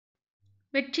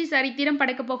வெற்றி சரித்திரம்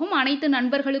படைக்க போகும் அனைத்து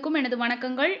நண்பர்களுக்கும் எனது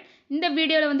வணக்கங்கள். இந்த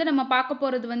வீடியோவில் வந்து நம்ம பார்க்க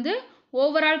போகிறது வந்து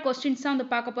ஓவரால் கொஸ்டின்ஸ் தான் வந்து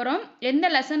பார்க்க போகிறோம். எந்த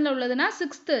லெசனில் உள்ளதுன்னா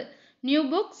 6th நியூ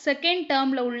புக் செகண்ட்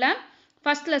டேர்மில் உள்ள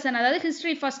ஃபர்ஸ்ட் லெசன், அதாவது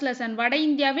ஹிஸ்ட்ரி ஃபர்ஸ்ட் லெசன், வட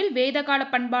இந்தியாவில் வேதகால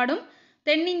பண்பாடும்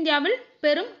தென்னிந்தியாவில்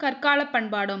பெரும் கற்கால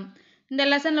பண்பாடும். இந்த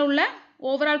லெசனில் உள்ள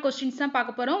ஓவரால் கொஸ்டின்ஸ் தான்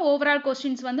பார்க்க போகிறோம். ஓவரால்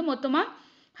கொஸ்டின்ஸ் வந்து மொத்தமாக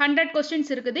 100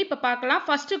 கொஸ்டின்ஸ் இருக்குது. இப்போ பார்க்கலாம்.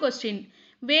 ஃபர்ஸ்ட் கொஸ்டின்,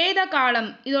 வேத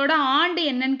காலம் இதோட ஆண்டு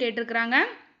என்னன்னு கேட்டிருக்கிறாங்க.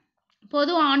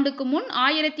 பொது ஆண்டுக்கு முன்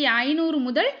 1500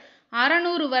 முதல்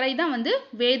 600 வரை தான் வந்து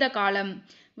வேத காலம்.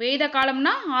 வேத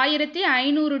காலம்னா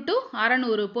 1500 to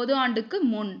 600 பொது ஆண்டுக்கு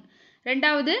முன்.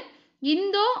 ரெண்டாவது,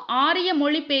 இந்தோ ஆரிய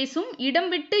மொழி பேசும் இடம்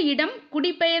விட்டு இடம்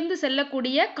குடிபெயர்ந்து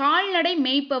செல்லக்கூடிய கால்நடை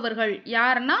மேய்ப்பவர்கள்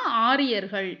யாருன்னா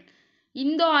ஆரியர்கள்.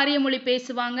 இந்தோ ஆரிய மொழி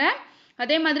பேசுவாங்க,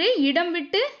 அதே மாதிரி இடம்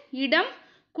விட்டு இடம்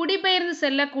குடிபெயர்ந்து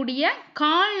செல்லக்கூடிய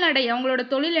கால்நடை, அவங்களோட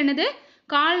தொழில் என்னது?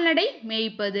 கால்நடை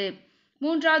மேய்ப்பது.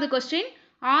 மூன்றாவது கொஸ்டின்,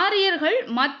 ஆரியர்கள்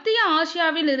மத்திய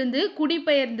ஆசியாவில் இருந்து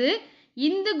குடிபெயர்ந்து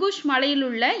இந்து குஷ் மலையில்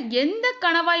உள்ள எந்த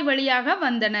கணவாய் வழியாக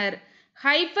வந்தனர்?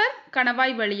 ஹைஃபர்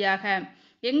கணவாய் வழியாக.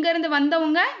 எங்கிருந்து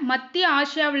வந்தவங்க? மத்திய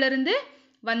ஆசியாவிலிருந்து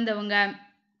வந்தவங்க.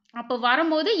 அப்போ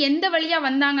வரும்போது எந்த வழியா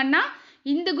வந்தாங்கன்னா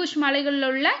இந்து குஷ் மலைகளில்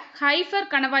உள்ள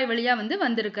ஹைஃபர் கணவாய் வழியா வந்து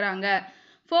வந்திருக்கிறாங்க.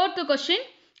 ஃபோர்த்து கொஸ்டின்,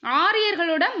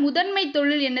 ஆரியர்களோட முதன்மை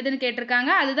தொழில் என்னதுன்னு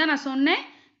கேட்டிருக்காங்க. அதுதான் நான் சொன்னேன்,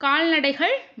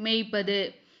 கால்நடைகள் மேய்ப்பது.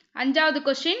 அஞ்சாவது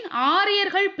கொஸ்டின்,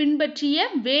 ஆரியர்கள் பின்பற்றிய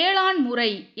வேளாண் முறை,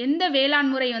 எந்த வேளாண்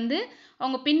முறை வந்து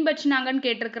அவங்க பின்பற்றினாங்கன்னு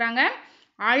கேட்டிருக்கிறாங்க.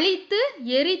 அழித்து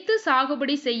எரித்து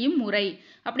சாகுபடி செய்யும் முறை.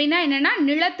 அப்படின்னா என்னன்னா,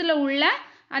 நிலத்தில் உள்ள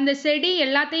அந்த செடி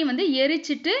எல்லாத்தையும் வந்து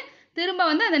எரிச்சிட்டு திரும்ப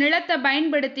வந்து அந்த நிலத்தை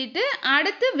பயன்படுத்திட்டு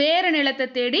அடுத்து வேறு நிலத்தை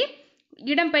தேடி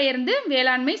இடம்பெயர்ந்து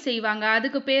வேளாண்மை செய்வாங்க.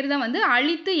 அதுக்கு பேர் தான் வந்து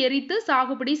அழித்து எரித்து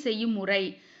சாகுபடி செய்யும் முறை.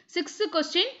 சிக்ஸ்த்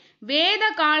கொஸ்டின், வேத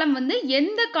காலம் வந்து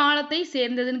எந்த காலத்தை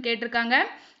சேர்ந்ததுன்னு கேட்டிருக்காங்க.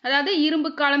 அதாவது இரும்பு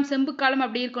காலம் செம்பு காலம்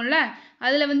அப்படி இருக்கும்ல,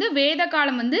 அதில் வந்து வேத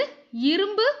காலம் வந்து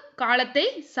இரும்பு காலத்தை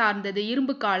சார்ந்தது,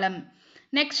 இரும்பு காலம்.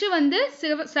 நெக்ஸ்ட் வந்து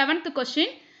செவன்த்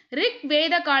கொஸ்டின், ரிக்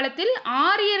வேத காலத்தில்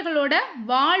ஆரியர்களோட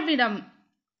வாழ்விடம்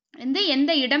வந்து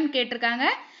எந்த இடம் கேட்டிருக்காங்க.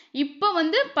 இப்போ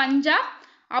வந்து பஞ்சாப்,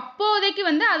 அப்போதைக்கு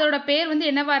வந்து அதோட பேர் வந்து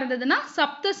என்னவா இருந்ததுன்னா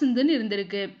சப்த சிந்துன்னு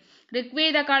இருந்திருக்கு.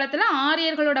 ரிக்வேத காலத்தில்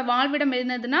ஆரியர்களோட வாழ்விடம்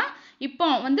இருந்ததுன்னா இப்போ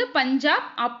வந்து பஞ்சாப்,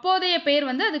 அப்போதைய பேர்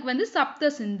வந்து அதுக்கு வந்து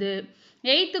சப்த சிந்து.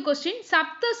 எய்த்து கொஸ்டின்,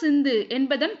 சப்த சிந்து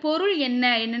என்பதன் பொருள்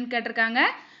என்னன்னு கேட்டிருக்காங்க.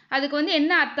 அதுக்கு வந்து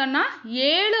என்ன அர்த்தம்னா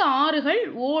 7 ஆறுகள்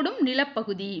ஓடும்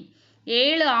நிலப்பகுதி.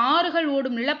 7 ஆறுகள்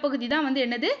ஓடும் நிலப்பகுதி தான் வந்து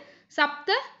என்னது?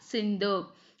 சப்த சிந்து.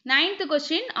 நைன்த்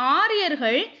கொஸ்டின்,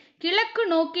 ஆரியர்கள் கிழக்கு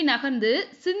நோக்கி நகர்ந்து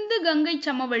சிந்து கங்கை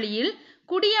சமவெளியில்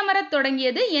குடியமரத்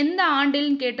தொடங்கியது எந்த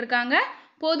ஆண்டில்னு கேட்டிருக்காங்க.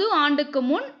 பொது ஆண்டுக்கு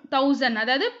முன் 1000,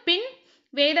 அதாவது பின்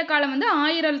வேத காலம் வந்து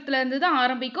 1000 இருந்து தான்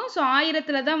ஆரம்பிக்கும். ஸோ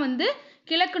 1000 தான் வந்து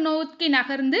கிழக்கு நோக்கி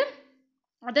நகர்ந்து,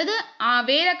 அதாவது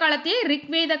வேத காலத்தையே ரிக்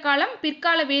வேத காலம்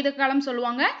பிற்கால வேத காலம்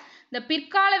சொல்லுவாங்க. இந்த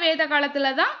பிற்கால வேத காலத்துல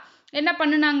தான் என்ன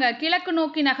பண்ணுனாங்க, கிழக்கு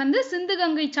நோக்கி நகர்ந்து சிந்து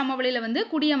கங்கை சமவெளியில வந்து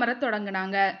குடியமர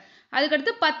தொடங்கினாங்க.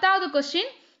 அதுக்கடுத்து 10வது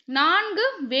கொஸ்டின், 4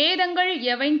 வேதங்கள்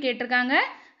எவைன்னு கேட்டிருக்காங்க.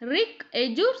 ரிக்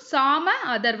எஜுர் சாம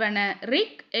அதர்வன.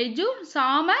 ரிக் எஜுர்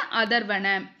சாம அதர்வன.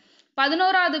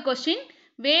 11வது கொஸ்டின்,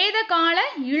 வேத கால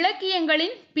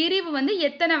இலக்கியங்களின் பிரிவு வந்து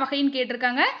எத்தனை வகைன்னு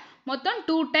கேட்டிருக்காங்க. மொத்தம்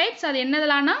 2 டைப்ஸ். அது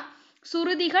என்னதெல்லாம்னா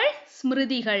சுருதிகள்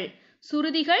ஸ்மிருதிகள்.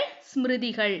 சுருதிகள்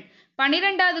ஸ்மிருதிகள்.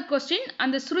 12வது கொஸ்டின்,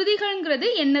 அந்த ஸ்ருதிகள்ங்கிறது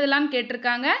என்னதெல்லாம்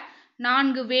கேட்டிருக்காங்க.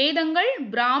 4 வேதங்கள்,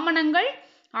 பிராமணங்கள்,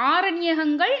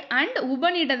 ஆரண்யகங்கள் அண்ட்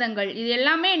உபநிடதங்கள். இது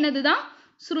எல்லாமே என்னதுதான்?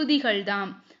 ஸ்ருதிகள் தான்.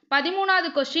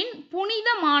 13வது கொஸ்டின்,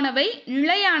 புனிதமானவை,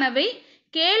 நிலையானவை,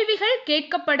 கேள்விகள்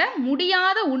கேட்கப்பட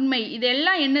முடியாத உண்மை,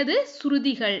 இதெல்லாம் என்னது?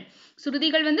 ஸ்ருதிகள்.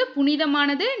 ஸ்ருதிகள் வந்து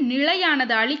புனிதமானது,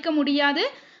 நிலையானது, அழிக்க முடியாது,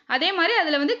 அதே மாதிரி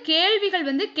அதில் வந்து கேள்விகள்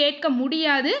வந்து கேட்க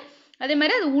முடியாது, அதே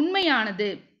மாதிரி அது உண்மையானது.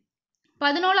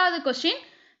 14வது கொஸ்டின்,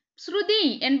 ஸ்ருதி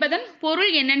என்பதன்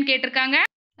பொருள் என்னன்னு கேட்டிருக்காங்க.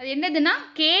 அது என்னதுன்னா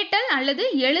கேட்டல் அல்லது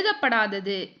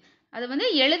எழுதப்படாதது. அது வந்து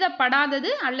எழுதப்படாதது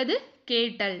அல்லது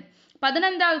கேட்டல்.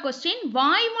 15வது கொஸ்டின்,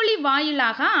 வாய்மொழி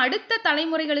வாயிலாக அடுத்த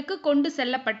தலைமுறைகளுக்கு கொண்டு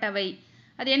செல்லப்பட்டவை.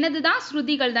 அது என்னதுதான்?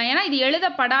 ஸ்ருதிகள் தான். ஏன்னா இது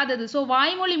எழுதப்படாதது. ஸோ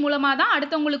வாய்மொழி மூலமாக தான்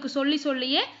அடுத்தவங்களுக்கு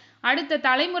சொல்லியே அடுத்த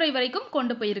தலைமுறை வரைக்கும்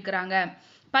கொண்டு போயிருக்கிறாங்க.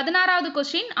 16வது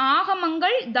கொஸ்டின்,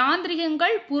 ஆகமங்கள்,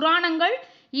 தாந்திரிகங்கள், புராணங்கள்,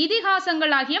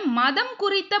 இதிகாசங்கள் ஆகிய மதம்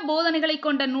குறித்த போதனைகளை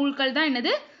கொண்ட நூல்கள் தான்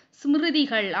என்னது?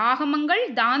 ஸ்மிருதிகள். ஆகமங்கள்,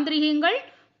 தாந்திரிகங்கள்,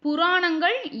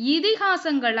 புராணங்கள்,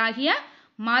 இதிகாசங்கள் ஆகிய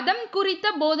மதம் குறித்த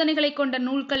போதனைகளை கொண்ட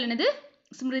நூல்கள் என்னது?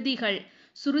 ஸ்மிருதிகள்.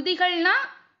 ஸ்ருதிகள்னா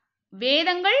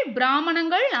வேதங்கள்,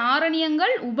 பிராமணங்கள்,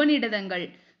 ஆரண்யங்கள், உபநிடதங்கள்.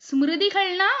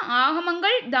 ஸ்மிருதிகள்னா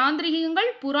ஆகமங்கள்,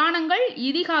 தாந்திரிகங்கள், புராணங்கள்,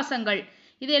 இதிகாசங்கள்.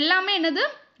 இது எல்லாமே என்னது?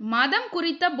 மதம்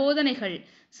குறித்த போதனைகள்.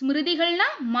 ஸ்மிருதிகள்னா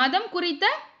மதம் குறித்த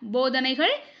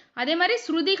போதனைகள். அதே மாதிரி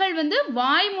ஸ்ருதிகள் வந்து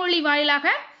வாய்மொழி வாயிலாக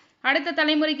அடுத்த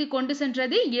தலைமுறைக்கு கொண்டு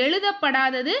சென்றது.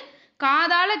 எழுதப்படாதது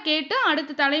காதால கேட்டு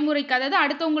அடுத்த தலைமுறைக்கு, அதாவது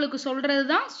அடுத்தவங்களுக்கு சொல்றது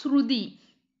தான் ஸ்ருதி.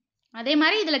 அதே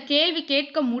மாதிரி இதுல கேள்வி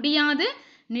கேட்க முடியாது,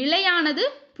 நிலையானது,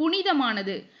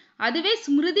 புனிதமானது. அதுவே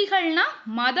ஸ்மிருதிகள்னா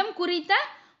மதம் குறித்த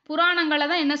புராணங்களை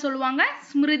தான் என்ன சொல்லுவாங்க,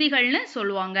 ஸ்மிருதிகள்னு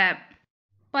சொல்லுவாங்க.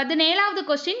 17வது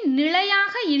கொஸ்டின்,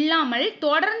 நிலையாக இல்லாமல்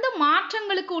தொடர்ந்து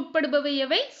மாற்றங்களுக்கு உட்படுபவை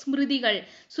எவை? ஸ்மிருதிகள்.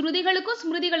 ஸ்ருதிகளுக்கும்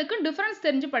ஸ்மிருதிகளுக்கும் டிஃபரன்ஸ்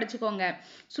தெரிஞ்சு படிச்சுக்கோங்க.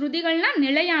 ஸ்ருதிகள்னா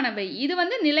நிலையானவை, இது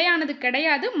வந்து நிலையானது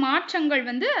கிடையாது, மாற்றங்கள்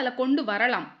வந்து அதில் கொண்டு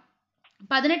வரலாம்.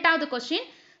 18வது கொஸ்டின்,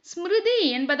 ஸ்மிருதி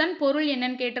என்பதன் பொருள்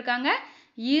என்னன்னு கேட்டிருக்காங்க.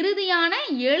 இறுதியான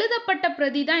எழுதப்பட்ட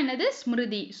பிரதி தான் என்னது?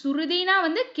 ஸ்மிருதி. ஸ்ருதினா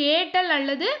வந்து கேட்டல்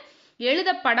அல்லது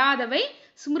எழுதப்படாதவை.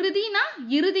 ஸ்மிருதினா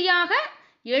இறுதியாக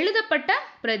எழுதப்பட்ட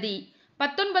பிரதி.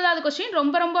 19வது கொஸ்டின்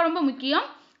ரொம்ப ரொம்ப ரொம்ப முக்கியம்.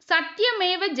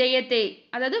 சத்தியமேவ ஜெயத்தே,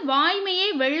 அதாவது வாய்மையை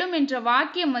வெல்லும் என்ற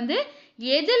வாக்கியம் வந்து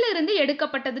எதிலிருந்து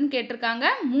எடுக்கப்பட்டதுன்னு கேட்டிருக்காங்க.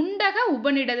 முண்டக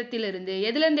உபநிடதத்திலிருந்து.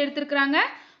 எதிலிருந்து எடுத்திருக்கிறாங்க?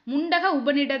 முண்டக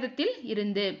உபநிடதத்தில்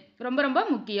இருந்து. ரொம்ப ரொம்ப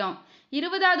முக்கியம்.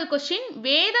 20வது கொஸ்டின்,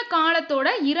 வேத காலத்தோட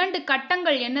 2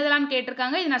 கட்டங்கள் என்னதெல்லாம்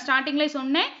கேட்டிருக்காங்க. இது நான் ஸ்டார்டிங்லேயே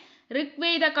சொன்னேன்.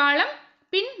 ரிக்வேத காலம்,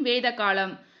 பின் வேத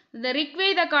காலம். இந்த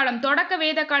ரிக்வேத காலம், தொடக்க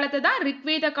வேத காலத்தை தான்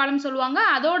ரிக்வேத காலம் சொல்லுவாங்க.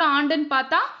 அதோட ஆண்டுன்னு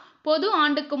பார்த்தா பொது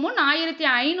ஆண்டுக்கு முன்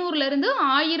 1500 இருந்து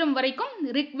 1000 வரைக்கும்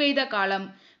ரிக்வேத காலம்.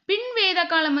 பின் வேத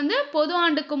காலம் வந்து பொது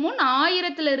ஆண்டுக்கு முன்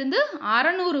 1000 இருந்து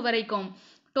 600 வரைக்கும்.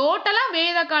 டோட்டலா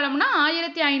வேத காலம்னா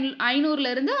 1500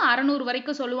 இருந்து 600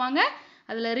 வரைக்கும் சொல்லுவாங்க.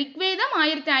 அதுல ரிக்வேதம்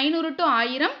 1500 to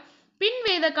 1000, பின்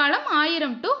வேத காலம்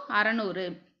 1000 to 600.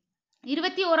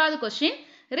 21வது கொஸ்டின்,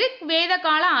 ரிக் வேத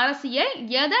கால அரசியல்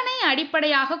எதனை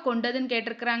அடிப்படையாக கொண்டதுன்னு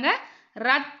கேட்டிருக்கிறாங்க.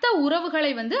 இரத்த உறவுகளை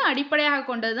வந்து அடிப்படையாக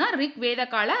கொண்டதுதான் ரிக் வேத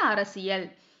கால அரசியல்.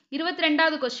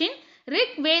 22வது கொஸ்டின்,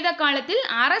 ரிக் வேத காலத்தில்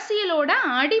அரசியலோட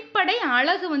அடிப்படை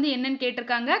அழகு வந்து என்னன்னு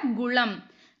கேட்டிருக்காங்க. குலம்.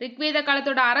 ரிக்வேத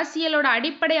காலத்தோட அரசியலோட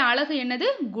அடிப்படை அழகு என்னது?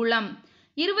 குலம்.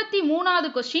 23வது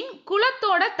கொஸ்டின்,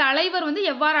 குலத்தோட தலைவர் வந்து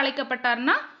எவ்வாறு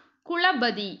அழைக்கப்பட்டார்னா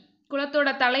குலபதி. குலத்தோட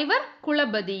தலைவர்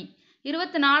குலபதி.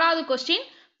 24வது கொஸ்டின்,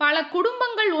 பல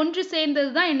குடும்பங்கள் ஒன்று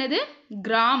சேர்ந்தது தான் என்னது?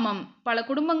 கிராமம். பல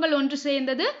குடும்பங்கள் ஒன்று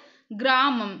சேர்ந்தது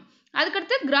கிராமம்.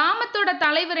 அதுக்கடுத்து கிராமத்தோட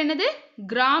தலைவர் என்னது?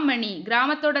 கிராமணி.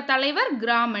 கிராமத்தோட தலைவர்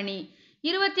கிராமணி.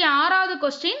 26வது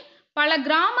கொஸ்டின், பல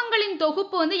கிராமங்களின்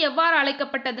தொகுப்பு வந்து எவ்வாறு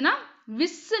அழைக்கப்பட்டதுன்னா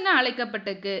விஸ்ன்னு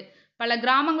அழைக்கப்பட்டிருக்கு. பல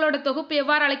கிராமங்களோட தொகுப்பு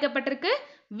எவ்வாறு அழைக்கப்பட்டிருக்கு?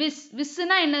 விஸ்.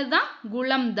 விஸ்னா என்னதுதான்?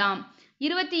 குலம் தான்.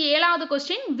 27வது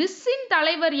கொஸ்டின், விஸ்ஸின்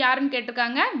தலைவர் யாருன்னு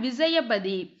கேட்டிருக்காங்க.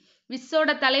 விஜயபதி.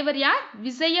 விஸ்ஸோட தலைவர் யார்?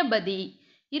 விஜயபதி.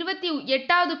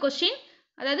 28வது கொஸ்டின்,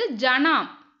 அதாவது ஜனா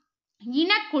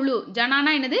இனக்குழு.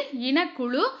 ஜனானா என்னது?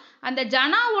 இனக்குழு. அந்த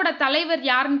ஜனாவோட தலைவர்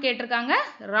யாருன்னு கேட்டிருக்காங்க.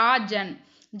 ராஜன்.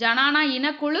 ஜனானா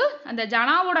இனக்குழு, அந்த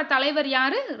ஜனாவோட தலைவர்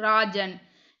யாரு? ராஜன்.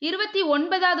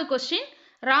 29வது கொஸ்டின்,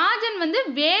 ராஜன் வந்து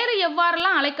வேறு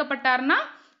எவ்வாறெல்லாம் அழைக்கப்பட்டார்னா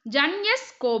ஜன்யஸ்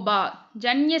கோபா.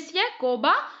 ஜன்யஸ்ய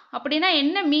கோபா அப்படின்னா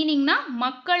என்ன மீனிங்னா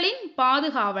மக்களின்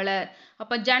பாதுகாவலர்.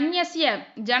 அப்ப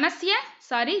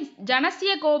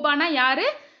ஜனசிய கோபானா யாரு?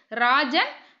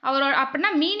 ராஜன். அவரோட அப்படின்னா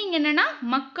மீனிங் என்னன்னா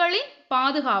மக்களின்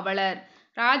பாதுகாவலர்.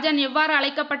 ராஜன் எவ்வாறு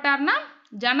அழைக்கப்பட்டார்னா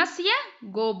ஜனசிய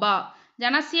கோபா.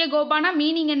 ஜனசிய கோபானா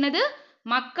மீனிங் என்னது?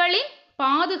 மக்களின்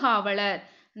பாதுகாவலர்.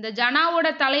 இந்த ஜனாவோட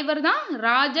தலைவர் தான்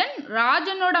ராஜன்.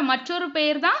 ராஜனோட மற்றொரு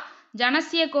பெயர் தான்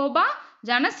ஜனசிய கோபா.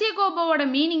 ஜனசிய கோபாவோட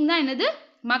மீனிங் தான் என்னது?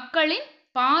 மக்களின்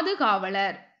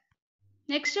பாதுகாவலர்.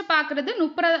 நெக்ஸ்ட் பார்க்கறது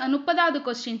 30வது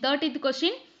கொஸ்டின், 30th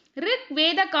கொஸ்டின், ரிக்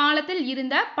வேத காலத்தில்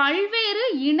இருந்த பல்வேறு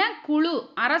இனக்குழு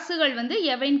அரசுகள் வந்து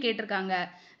எவைன்னு கேட்டிருக்காங்க.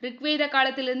 ரிக்வேத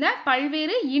காலத்தில் இருந்த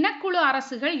பல்வேறு இனக்குழு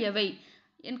அரசுகள் எவை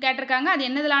கேட்டிருக்காங்க. அது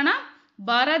என்னதுலானா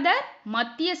பரதர்,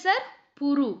 மத்தியசர்,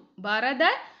 புரு.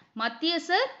 பரதர்,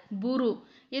 மத்தியசர், புரு.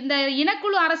 இந்த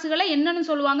இனக்குழு அரசுகளை என்னன்னு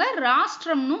சொல்லுவாங்க?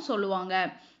 ராஷ்டிரம்னு சொல்லுவாங்க.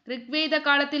 ரிக்வேத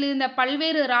காலத்தில் இருந்த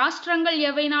பல்வேறு ராஷ்டிரங்கள்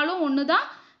எவைனாலும் ஒண்ணுதான்.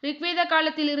 ரிக்வேத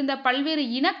காலத்தில் இருந்த பல்வேறு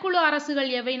இனக்குழு அரசுகள்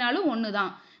எவைனாலும்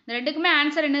ஒண்ணுதான். இந்த ரெண்டுக்குமே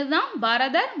ஆன்சர் என்னதுதான்?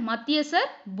 பரதர்,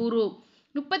 மத்தியசர், புரு.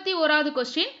 31வது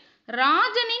கொஸ்டின்,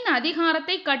 ராஜனின்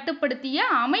அதிகாரத்தை கட்டுப்படுத்திய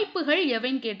அமைப்புகள்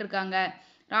எவைன்னு கேட்டிருக்காங்க.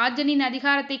 ராஜனின்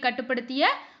அதிகாரத்தை கட்டுப்படுத்திய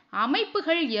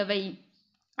அமைப்புகள் எவை?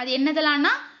 அது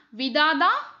என்னதெல்லாம்னா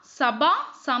விதாதா, சபா,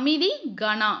 சமிதி,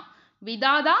 கணா.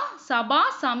 விதாதா, சபா,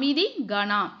 சமிதி,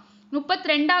 கணா.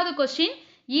 32வது கொஸ்டின்,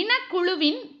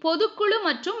 இனக்குழுவின் பொதுக்குழு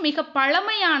மற்றும் மிக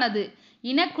பழமையானது.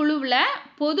 இனக்குழுவில்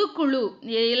பொதுக்குழு,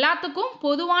 எல்லாத்துக்கும்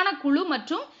பொதுவான குழு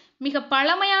மற்றும் மிக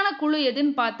பழமையான குழு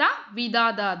எதுன்னு பார்த்தா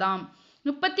விதாதா தான்.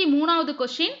 33வது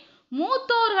கொஸ்டின்,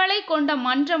 மூத்தோர்களை கொண்ட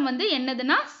மன்றம் வந்து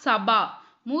என்னதுன்னா சபா.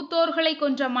 மூத்தோர்களை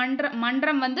கொண்ட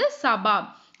மன்றம் வந்து சபா.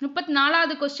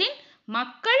 34வது கொஸ்டின்,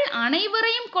 மக்கள்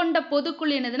அனைவரையும் கொண்ட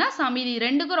பொதுக்குழு என்னதுன்னா சமிதி.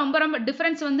 ரெண்டுக்கும் ரொம்ப ரொம்ப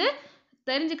டிஃபரன்ஸ் வந்து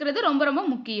தெரிஞ்சுக்கிறது ரொம்ப ரொம்ப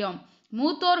முக்கியம்.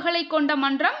 மூத்தோர்களை கொண்ட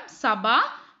மன்றம் சபா,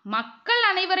 மக்கள்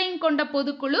அனைவரையும் கொண்ட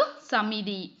பொதுக்குழு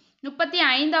சமிதி.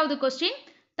 35வது கொஸ்டின்,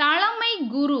 தலைமை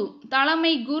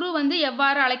குரு வந்து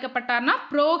எவ்வாறு அழைக்கப்பட்டார்னா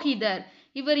புரோகிதர்.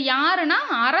 இவர் யாருன்னா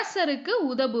அரசருக்கு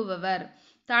உதவுபவர்.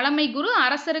 தலைமை குரு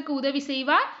அரசருக்கு உதவி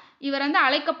செய்வார். இவர் வந்து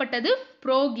அழைக்கப்பட்டது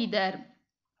புரோகிதர்.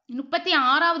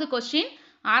 36வது கொஸ்டின்,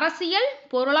 அரசியல்,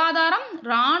 பொருளாதாரம்,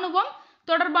 இராணுவம்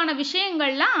தொடர்பான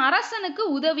விஷயங்கள்ல அரசனுக்கு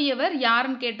உதவியவர்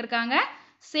யாருன்னு கேட்டிருக்காங்க.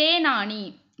 சேனானி.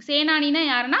 சேனானினா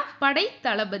யாருன்னா படை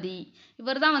தளபதி.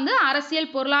 இவர் தான் வந்து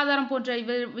அரசியல், பொருளாதாரம் போன்ற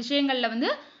விஷயங்கள்ல வந்து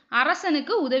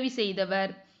அரசனுக்கு உதவி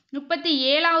செய்தவர்.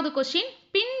 37வது கொஸ்டின்,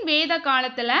 பின் வேத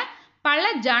காலத்துல பல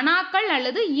ஜனாக்கள்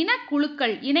அல்லது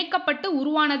இனக்குழுக்கள் இணைக்கப்பட்டு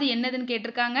உருவானது என்னதுன்னு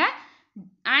கேட்டிருக்காங்க.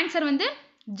 ஆன்சர் வந்து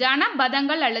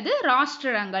ஜனபதங்கள் அல்லது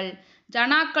ராஷ்டிரங்கள்.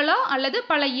 ஜனாக்களோ அல்லது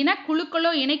பல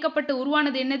இனக்குழுக்களோ இணைக்கப்பட்டு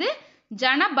உருவானது என்னது?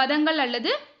 ஜனபதங்கள்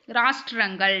அல்லது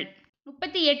ராஷ்டிரங்கள்.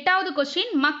 38வது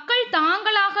கொஸ்டின், மக்கள்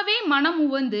தாங்களாகவே மனம்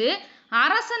உவந்து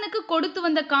அரசனுக்கு கொடுத்து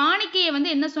வந்த காணிக்கையை வந்து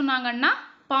என்ன சொன்னாங்கன்னா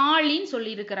பாலின்னு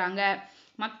சொல்லியிருக்கிறாங்க.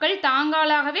 மக்கள்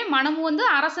தாங்களாகவே மனம் உவந்து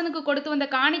அரசனுக்கு கொடுத்து வந்த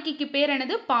காணிக்கைக்கு பேர்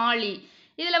என்னது? பாலி.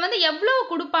 இதுல வந்து எவ்வளவு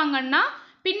கொடுப்பாங்கன்னா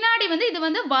பின்னாடி வந்து இது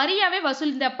வந்து வரியாவே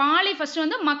வசூல். இந்த பாலி ஃபர்ஸ்ட்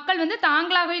வந்து மக்கள் வந்து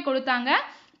தாங்களாகவே கொடுத்தாங்க.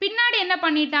 பின்னாடி என்ன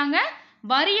பண்ணிட்டாங்க?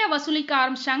 வரியை வசூலிக்க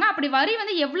ஆரம்பிச்சாங்க. அப்படி வரி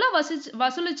வந்து எவ்வளவு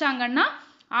வசூலிச்சாங்கன்னா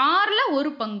 6ல்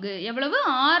 1 பங்கு. எவ்வளவு?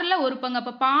 6ல் 1 பங்கு.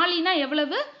 அப்ப பாலினா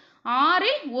எவ்வளவு?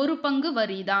 6ல் 1 பங்கு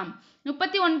வரிதான்.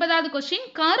 39வது கொஸ்டின்,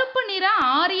 கருப்பு நிற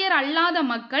ஆரியர் அல்லாத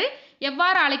மக்கள்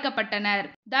எவ்வாறு அழைக்கப்பட்டனர்?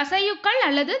 தசயுக்கள்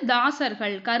அல்லது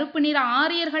தாசர்கள். கருப்பு நிற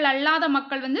ஆரியர்கள் அல்லாத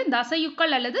மக்கள் வந்து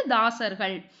தசயுக்கள் அல்லது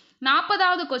தாசர்கள்.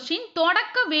 40வது கொஸ்டின்,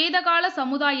 தொடக்க வேதகால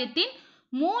சமுதாயத்தின்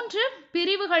 3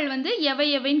 பிரிவுகள் வந்து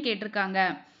எவையவைன்னு கேட்டிருக்காங்க.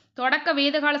 தொடக்க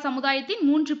வேதகால சமுதாயத்தின்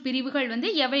 3 பிரிவுகள் வந்து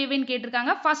எவையவைன்னு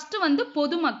கேட்டிருக்காங்க. ஃபர்ஸ்ட் வந்து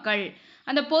பொதுமக்கள்.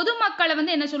 அந்த பொதுமக்களை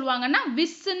வந்து என்ன சொல்லுவாங்கன்னா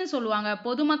விஸ்ன்னு சொல்லுவாங்க.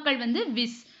 பொதுமக்கள் வந்து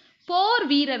விஸ். போர்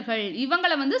வீரர்கள்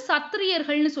இவங்களை வந்து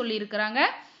சத்திரியர்கள்னு சொல்லியிருக்கிறாங்க.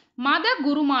 மத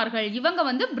குருமார்கள் இவங்க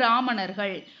வந்து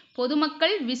பிராமணர்கள்.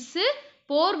 பொதுமக்கள் விஸ்ஸு,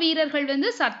 போர் வீரர்கள் வந்து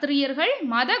சத்திரியர்கள்,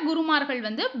 மத குருமார்கள்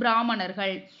வந்து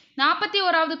பிராமணர்கள்.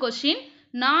 41வது கொஸ்டின்,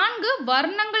 4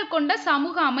 வர்ணங்கள் கொண்ட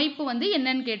சமூக அமைப்பு வந்து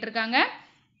என்னன்னு கேட்டிருக்காங்க.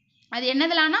 அது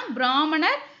என்னதுலானா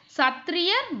பிராமணர்,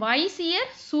 சத்திரியர்,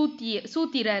 வைசியர்,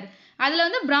 சூத்திரர். அதுல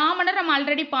வந்து பிராமணர் நம்ம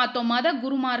ஆல்ரெடி பார்த்தோம், மத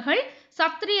குருமார்கள்.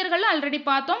 சத்திரியர்கள் ஆல்ரெடி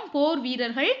பார்த்தோம், போர்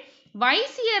வீரர்கள்.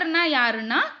 வைசியர்னா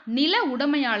யாருன்னா நில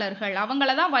உடைமையாளர்கள்,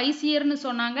 அவங்கள தான் வைசியர்னு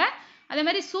சொன்னாங்க. அதே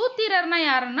மாதிரி சூத்திரர்னா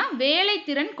யாருன்னா வேலை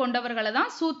திறன் கொண்டவர்களை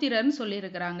தான் சூத்திரர்னு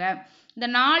சொல்லியிருக்கிறாங்க. இந்த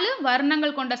 4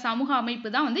 வர்ணங்கள் கொண்ட சமூக அமைப்பு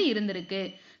தான் வந்து இருந்திருக்கு.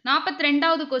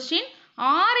 42வது கொஸ்டின்,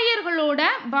 ஆரியர்களோட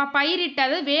பயிரிட்ட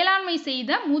அதாவது வேளாண்மை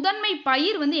செய்த முதன்மை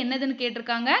பயிர் வந்து என்னதுன்னு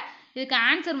கேட்டிருக்காங்க. இதுக்கு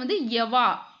ஆன்சர் வந்து எவா.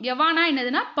 எவானா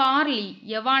என்னதுன்னா பார்லி.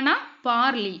 எவானா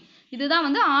பார்லி. இதுதான்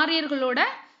வந்து ஆரியர்களோட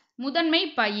முதன்மை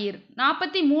பயிர்.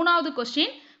 43வது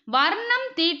கொஸ்டின், வர்ணம்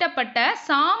தீட்டப்பட்ட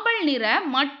சாம்பல் நிற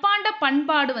மட்பாண்ட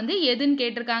பண்பாடு வந்து எதுன்னு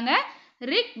கேட்டிருக்காங்க.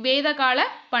 ரிக் வேதகால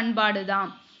பண்பாடு தான்.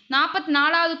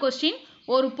 44வது கொஸ்டின்,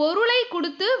 ஒரு பொருளை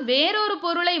கொடுத்து வேறொரு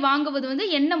பொருளை வாங்குவது வந்து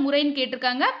என்ன முறைன்னு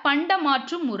கேட்டிருக்காங்க. பண்ட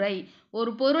மாற்று முறை.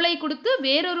 ஒரு பொருளை கொடுத்து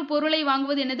வேறொரு பொருளை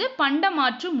வாங்குவது என்னது? பண்ட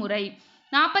மாற்று முறை.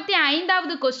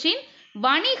 45வது கொஸ்டின்,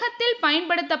 வணிகத்தில்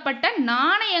பயன்படுத்தப்பட்ட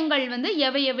நாணயங்கள் வந்து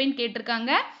எவை எவைன்னு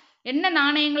கேட்டிருக்காங்க. என்ன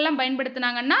நாணயங்கள்லாம்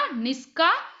பயன்படுத்தினாங்கன்னா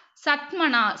நிஸ்கா,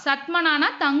 சத்மனா. சத்மனானா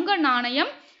தங்க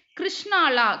நாணயம்,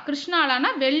 கிருஷ்ணாலா. கிருஷ்ணாலானா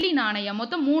வெள்ளி நாணயம்.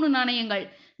 மொத்தம் 3 நாணயங்கள்.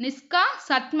 நிஸ்கா,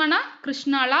 சத்மனா,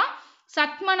 கிருஷ்ணாலா.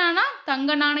 சத்மனானா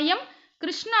தங்க நாணயம்,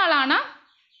 கிருஷ்ணாலானா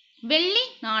வெள்ளி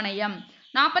நாணயம்.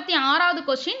 46வது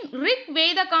கொஸ்டின், ரிக்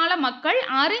வேத கால மக்கள்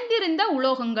அறிந்திருந்த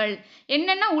உலோகங்கள்.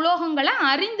 என்னென்ன உலோகங்களை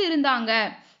அறிந்திருந்தாங்க,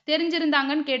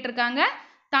 தெரிஞ்சிருந்தாங்கன்னு கேட்டிருக்காங்க.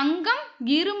 தங்கம்,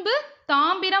 இரும்பு,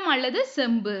 தாமிரம் அல்லது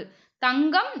செம்பு.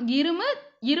 தங்கம்,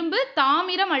 இரும்பு,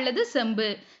 தாமிரம் அல்லது செம்பு.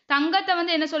 தங்கத்தை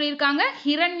வந்து என்ன சொல்லியிருக்காங்க?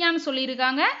 ஹிரண்யான்னு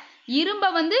சொல்லியிருக்காங்க. இரும்பை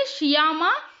வந்து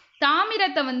ஷியாமா,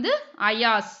 தாமிரத்தை வந்து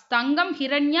அயாஸ். தங்கம்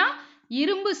ஹிரண்யா,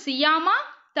 இரும்பு சியாமா,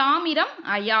 தாமிரம்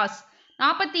அயாஸ்.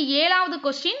 47வது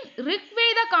கொஸ்டின்,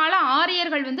 ரிக்வேத கால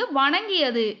ஆரியர்கள் வந்து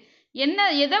வணங்கியது என்ன,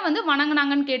 எதை வந்து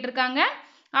வணங்கினாங்கன்னு கேட்டிருக்காங்க.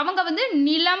 அவங்க வந்து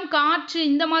நிலம், காற்று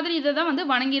இந்த மாதிரி இதை தான் வந்து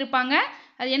வணங்கியிருப்பாங்க.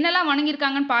 அது என்னெல்லாம்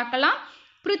வணங்கியிருக்காங்கன்னு பார்க்கலாம்.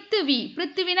 பிருத்திவி.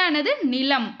 பிருத்திவினா என்னது?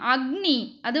 நிலம். அக்னி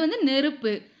அது வந்து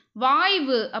நெருப்பு.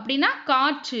 வாயு அப்படின்னா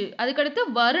காற்று. அதுக்கடுத்து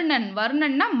வருணன்.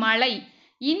 வருணன்னா மழை.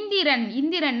 இந்திரன்.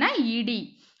 இந்திரன்னா இடி.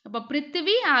 அப்போ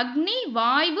பிருத்திவி, அக்னி,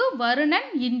 வாயு, வருணன்,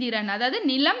 இந்திரன். அதாவது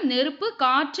நிலம், நெருப்பு,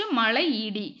 காற்று, மழை,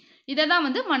 இடி. இதை தான்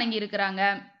வந்து வணங்கி இருக்கிறாங்க.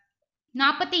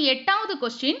 48வது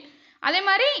கொஸ்டின், அதே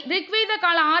மாதிரி ரிக்வேத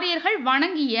கால ஆரியர்கள்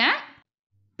வணங்கிய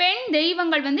பெண்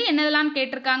தெய்வங்கள் வந்து என்னதெல்லாம்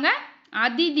கேட்டிருக்காங்க?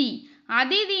 அதிதி.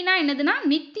 அதிதினா என்னதுன்னா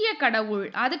நித்திய கடவுள்.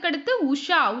 அதுக்கடுத்து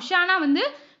உஷா. உஷானா வந்து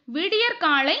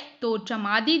விடியற்காலை தோற்றம்.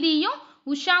 அதிதியும்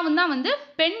உஷாவும் தான் வந்து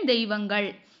பெண் தெய்வங்கள்.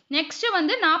 நெக்ஸ்ட்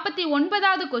வந்து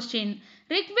 49வது கொஸ்டின்.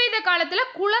 ரிக்வேத காலத்துல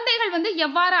குழந்தைகள் வந்து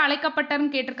எவ்வாறு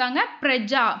அழைக்கப்பட்டன்னு கேட்டிருக்காங்க?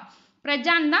 பிரஜா.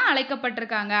 பிரஜான்னு தான்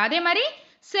அழைக்கப்பட்டிருக்காங்க. அதே மாதிரி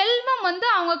செல்வம் வந்து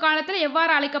அவங்க காலத்துல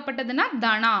எவ்வாறு அழைக்கப்பட்டதுன்னா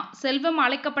தனா. செல்வம்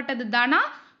அழைக்கப்பட்டது தனா,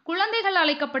 குழந்தைகள்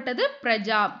அழைக்கப்பட்டது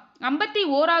பிரஜா.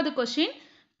 51வது கொஸ்டின்.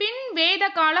 பின் வேத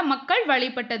கால மக்கள்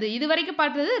வழிபட்டது. இதுவரைக்கும்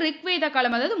பார்த்தது ரிக்வேத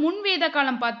காலம், அதாவது முன்வேத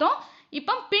காலம் பார்த்தோம்.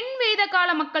 இப்போ பின் வேத கால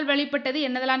மக்கள் வழிபட்டது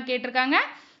என்னதெல்லாம் கேட்டிருக்காங்க?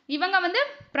 இவங்க வந்து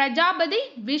பிரஜாபதி,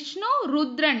 விஷ்ணு,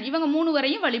 ருத்ரன், இவங்க 3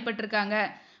 வரையும் வழிபட்டிருக்காங்க.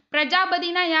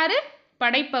 பிரஜாபதினா யாரு?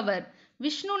 படைப்பவர்.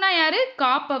 விஷ்ணுனா யாரு?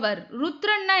 காப்பவர்.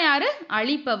 ருத்ரன்னா யாரு?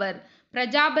 அழிப்பவர்.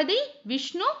 பிரஜாபதி,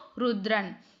 விஷ்ணு, ருத்ரன்.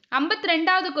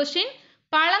 52வது கொஸ்டின்.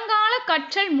 பழங்கால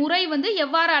கற்றல் முறை வந்து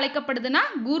எவ்வாறு அழைக்கப்படுதுன்னா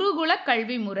குருகுல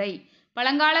கல்வி முறை.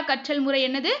 பழங்கால கற்றல் முறை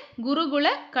என்னது? குருகுல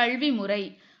கல்வி முறை.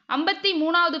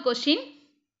 53வது கொஸ்டின்.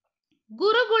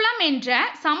 குருகுலம் என்ற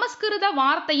சமஸ்கிருத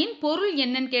வார்த்தையின் பொருள்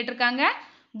என்னன்னு கேட்டிருக்காங்க?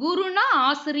 குருனா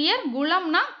ஆசிரியர்,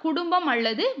 குலம்னா குடும்பம்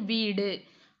அல்லது வீடு.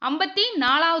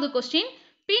 54வது கொஸ்டின்.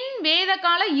 பின் வேத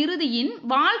கால இறுதியின்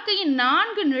வாழ்க்கையின்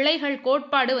 4 நிலைகள்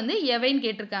கோட்பாடு வந்து எவைன்னு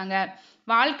கேட்டிருக்காங்க?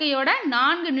 வாழ்க்கையோட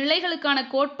 4 நிலைகளுக்கான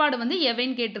கோட்பாடு வந்து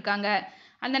எவைன்னு கேட்டிருக்காங்க?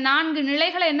 அந்த 4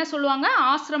 நிலைகளை என்ன சொல்லுவாங்க?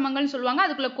 ஆசிரமங்கள்னு சொல்லுவாங்க.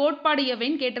 அதுக்குள்ள கோட்பாடு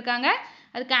எவைன்னு கேட்டிருக்காங்க.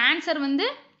 அதுக்கு ஆன்சர் வந்து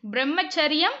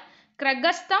பிரம்மச்சரியம்,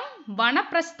 கிரகஸ்தம்,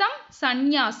 வனப்பிரஸ்தம்,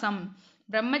 சந்நியாசம்.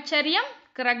 பிரம்மச்சரியம்,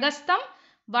 கிரகஸ்தம்,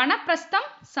 வனப்பிரஸ்தம்,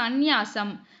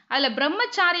 சந்நியாசம். அதுல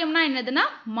பிரம்மச்சாரியம்னா என்னதுன்னா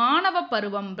மாணவ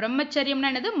பருவம். பிரம்மச்சரியம்னா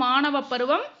என்னது? மாணவ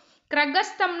பருவம்.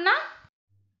 கிரகஸ்தம்னா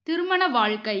திருமண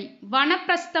வாழ்க்கை.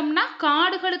 வனப்பிரஸ்தம்னா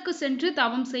காடுகளுக்கு சென்று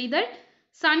தவம் செய்தல்.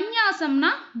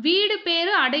 சந்நியாசம்னா வீடு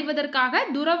பேறு அடைவதற்காக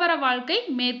துறவற வாழ்க்கை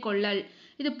மேற்கொள்ளல்.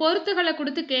 இது பொறுத்துகளை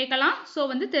கொடுத்து கேட்கலாம். ஸோ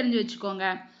வந்து தெரிஞ்சு வச்சுக்கோங்க.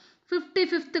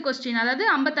 55th கொஸ்டின், அதாவது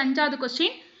 55வது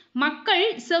கொஸ்டின். மக்கள்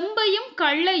செம்பையும்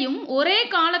கல்லையும் ஒரே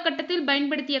காலகட்டத்தில்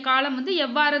பயன்படுத்திய காலம் வந்து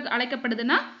எவ்வாறு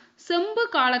அழைக்கப்படுதுன்னா செம்பு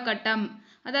காலகட்டம்,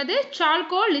 அதாவது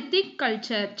chalcolithic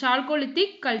culture.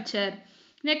 Chalcolithic culture.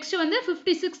 Next வந்து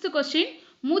 56th கொஸ்டின்.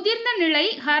 முதிர்ந்த நிலை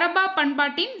ஹரப்பா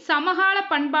பண்பாட்டின் சமகால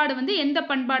பண்பாடு வந்து எந்த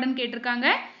பண்பாடுன்னு கேட்டிருக்காங்க?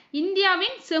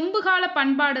 இந்தியாவின் செம்புகால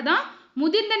பண்பாடு தான்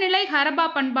முதிர்ந்த நிலை ஹரப்பா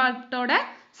பண்பாட்டோட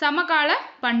சமகால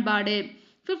பண்பாடு.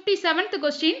 57th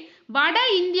question. வட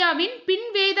இந்தியாவின்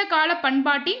பின்வேத கால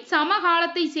பண்பாட்டின்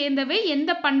சமகாலத்தை சேர்ந்தவை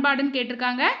எந்த பண்பாடுன்னு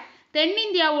கேட்டிருக்காங்க?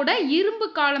 தென்னிந்தியாவோட இரும்பு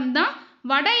காலம் தான்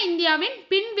வட இந்தியாவின்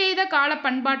பின்வேத கால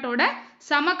பண்பாட்டோட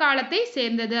சமகாலத்தை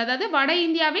சேர்ந்தது. அதாவது வட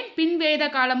இந்தியாவின் பின்வேத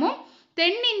காலமும்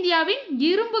தென்னிந்தியாவின்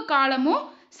இரும்பு காலமும்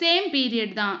சேம்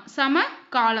பீரியட் தான், சம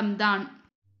காலம் தான்.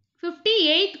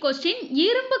 58th question.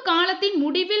 இரும்பு காலத்தின்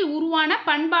முடிவில் உருவான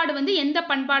பண்பாடு வந்து எந்த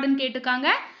பண்பாடுன்னு கேட்டிருக்காங்க?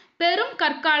 பெரும்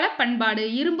கற்கால பண்பாடு.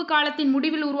 இரும்பு காலத்தின்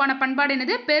முடிவில் உருவான பண்பாடு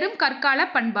என்னது? பெரும் கற்கால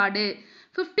பண்பாடு.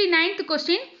 59th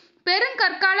question.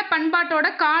 பெருங்கற்கால பண்பாட்டோட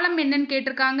காலம் என்னன்னு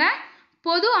கேட்டிருக்காங்க?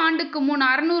 பொது ஆண்டுக்கு முன்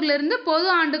 600 இருந்து பொது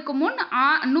ஆண்டுக்கு முன்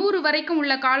 100 வரைக்கும்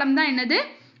உள்ள காலம் தான் என்னது?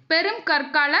 பெரும்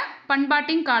கற்கால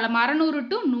பண்பாட்டின் காலம். 600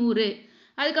 to 100.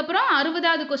 அதுக்கப்புறம்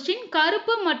 60வது கொஸ்டின்.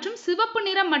 கருப்பு மற்றும் சிவப்பு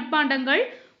நிற மட்பாண்டங்கள்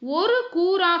ஒரு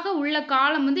கூறாக உள்ள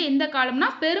காலம் வந்து எந்த காலம்னா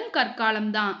பெரும்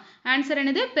கற்காலம் தான். ஆன்சர்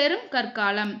என்னது? பெரும்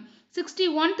கற்காலம்.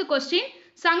 61th question.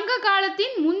 சங்க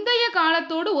காலத்தின் முந்தைய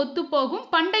காலத்தோடு ஒத்துப்போகும்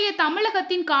பண்டைய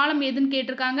தமிழகத்தின் காலம் எதுன்னு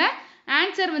கேட்டிருக்காங்க?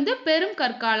 ஆன்சர் வந்து பெரும்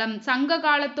கற்காலம். சங்க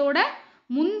காலத்தோட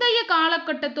முந்தைய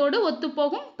காலகட்டத்தோடு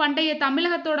ஒத்துப்போகும் பண்டைய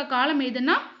தமிழகத்தோட காலம்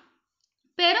எதுன்னா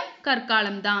பெரும்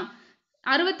கற்காலம் தான்.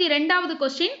 62வது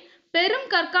கொஸ்டின். பெரும்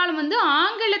கற்காலம் வந்து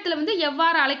ஆங்கிலத்தில் வந்து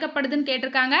எவ்வாறு அழைக்கப்படுதுன்னு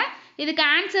கேட்டிருக்காங்க? இதுக்கு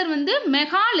ஆன்சர் வந்து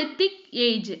megalithic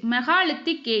age.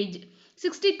 Megalithic age.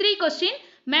 63 question.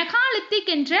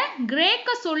 Megalithic என்ற கிரேக்க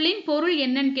சொல்லின் பொருள்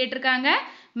என்னன்னு கேட்டிருக்காங்க?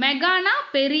 மெகானா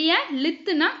பெரிய,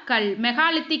 லித்துனா கல்.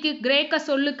 மெகாலித்திக்கு கிரேக்க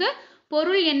சொல்லுக்கு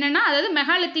பொருள் என்னன்னா, அதாவது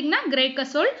மெகாலித்திக்னா கிரேக்க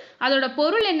சொல், அதோட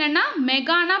பொருள் என்னன்னா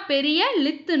மெகானா பெரிய,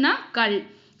 லித்துனா கல்.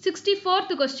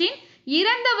 64th question.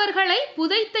 இறந்தவர்களை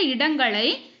புதைத்த இடங்களை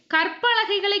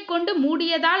கற்பலகைகளை கொண்டு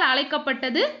மூடியதால்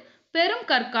அழைக்கப்பட்டது பெரும்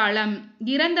கற்காலம்.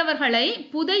 இறந்தவர்களை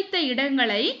புதைத்த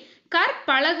இடங்களை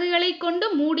கற்பலகைகளை கொண்டு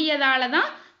மூடியதால தான்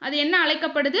அது என்ன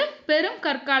அழைக்கப்படுது? பெரும்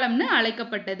கற்காலம்னு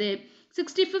அழைக்கப்பட்டது.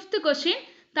 65th question.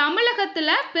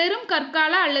 தமிழகத்துல பெரும்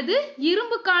கற்கால அல்லது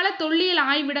இரும்பு கால தொல்லியல்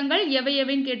ஆய்விடங்கள் எவை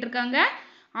எவைன்னு கேட்டிருக்காங்க?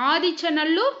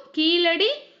 ஆதிச்சநல்லூர்,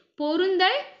 கீழடி,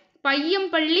 பொருந்தல்,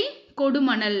 பையம்பள்ளி,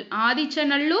 கொடுமணல்.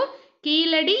 ஆதிச்சநல்லூர்,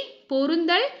 கீழடி,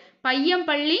 பொருந்தல்,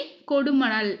 பையம்பள்ளி,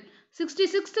 கொடுமணல்.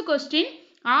 66th question.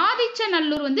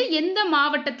 ஆதிச்சநல்லூர் வந்து எந்த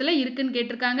மாவட்டத்தில் இருக்குன்னு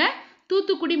கேட்டிருக்காங்க?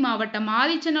 தூத்துக்குடி மாவட்டம்.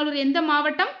 ஆதிச்சநல்லூர் எந்த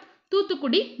மாவட்டம்?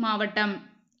 தூத்துக்குடி மாவட்டம்.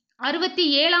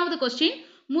 67வது கொஸ்டின்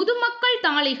முதுமக்கள்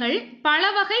தாளிகள் பல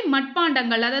வகை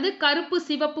மட்பாண்டங்கள், அதாவது கருப்பு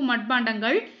சிவப்பு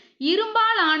மட்பாண்டங்கள்,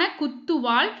 இரும்பால் ஆன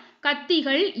குத்துவாள்,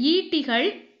 கத்திகள், ஈட்டிகள்,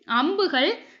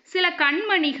 அம்புகள், சில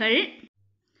கண்மணிகள்,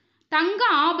 தங்க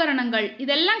ஆபரணங்கள்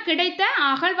இதெல்லாம் கிடைத்த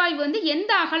அகழ்வாய்வு வந்து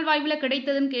எந்த அகழ்வாய்வுல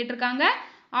கிடைத்ததுன்னு கேட்டிருக்காங்க.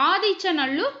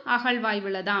 ஆதிச்சநல்லூர்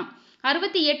அகழ்வாய்வுல தான்.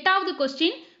 68வது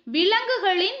கொஸ்டின்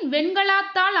விலங்குகளின்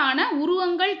வெண்கலத்தால் ஆன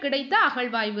உருவங்கள் கிடைத்த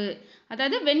அகழ்வாய்வு,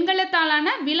 அதாவது வெண்கலத்தாலான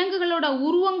விலங்குகளோட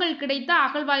உருவங்கள் கிடைத்த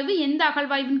அகழ்வாய்வு எந்த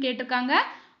அகழ்வாய்வுன்னு கேட்டிருக்காங்க.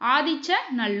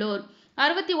 ஆதிச்சநல்லூர்.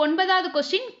 69வது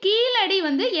கொஸ்டின் கீழடி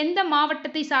வந்து எந்த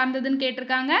மாவட்டத்தை சார்ந்ததுன்னு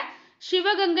கேட்டிருக்காங்க.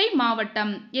 சிவகங்கை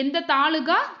மாவட்டம். எந்த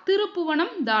தாலுகா?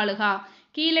 திருப்புவனம் தாலுகா.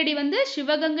 கீழடி வந்து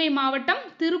சிவகங்கை மாவட்டம்,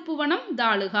 திருப்புவனம்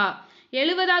தாலுகா.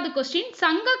 70வது கொஸ்டின்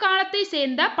சங்க காலத்தை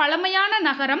சேர்ந்த பழமையான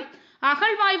நகரம்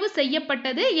அகழ்வாய்வு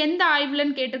செய்யப்பட்டது எந்த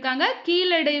ஆய்வுலன்னு கேட்டிருக்காங்க.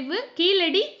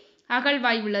 கீழடி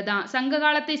அகழ்வாய்வுல தான். சங்க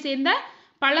காலத்தை சேர்ந்த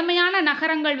பழமையான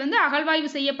நகரங்கள் வந்து அகழ்வாய்வு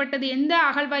செய்யப்பட்டது எந்த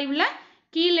அகழ்வாய்வுல?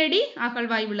 கீழடி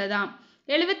அகழ்வாய்வுல தான்.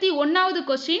 71வது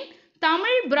கொஸ்டின்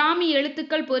தமிழ் பிராமி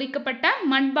எழுத்துக்கள் பொறிக்கப்பட்ட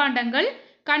மண்பாண்டங்கள்,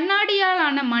 கண்ணாடியால்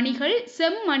ஆன மணிகள்,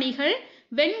 செம்மணிகள்,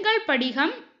 வெண்கல்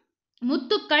படிகம்,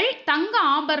 முத்துக்கள், தங்க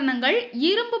ஆபரணங்கள்,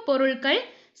 இரும்பு பொருட்கள்,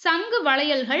 சங்கு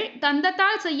வளையல்கள்,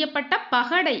 தந்தத்தால் செய்யப்பட்ட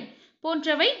பகடை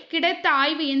போன்றவை கிடைத்த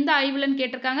ஆய்வு எந்த ஆய்வுலன்னு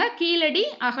கேட்டிருக்காங்க. கீழடி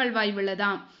அகழ்வாய்வுல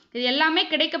தான். இது எல்லாமே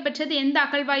கிடைக்கப்பெற்றது எந்த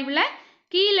அகழ்வாய்வுல?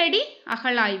 கீழடி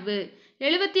அகழாய்வு.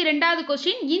 72வது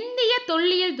கொஸ்டின் இந்திய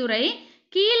தொல்லியல் துறை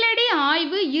கீழடி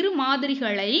ஆய்வு இரு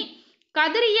மாதிரிகளை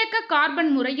கதிரியக்க கார்பன்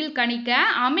முறையில் கணிக்க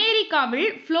அமெரிக்காவில்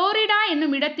புளோரிடா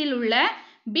என்னும் இடத்தில் உள்ள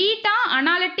பீட்டா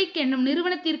அனாலிட்டிக் என்னும்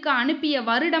நிறுவனத்திற்கு அனுப்பிய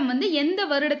வருடம் வந்து எந்த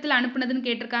வருடத்தில் அனுப்புனதுன்னு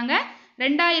கேட்டிருக்காங்க.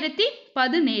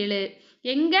 2017.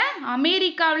 எங்க?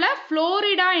 அமெரிக்காவில்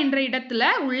புளோரிடா என்ற இடத்துல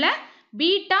உள்ள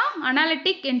பீட்டா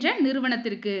அனாலிட்டிக் என்ற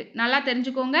நிறுவனத்திற்கு. நல்லா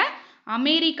தெரிஞ்சுக்கோங்க.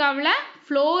 அமெரிக்காவில்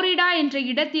புளோரிடா என்ற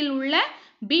இடத்தில் உள்ள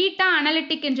பீட்டா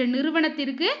அனாலிட்டிக் என்ற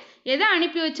நிறுவனத்திற்கு எதை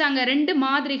அனுப்பி வச்சாங்க? 2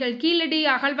 மாதிரிகள். கீழடி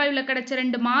அகழ்வாய்வில் கிடைச்ச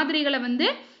 2 மாதிரிகளை வந்து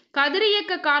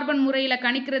கதிரியக்க கார்பன் முறையில்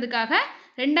கணிக்கிறதுக்காக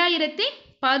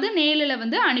 2017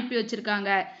 வந்து அனுப்பி வச்சிருக்காங்க.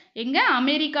 எங்க?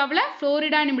 அமெரிக்காவில்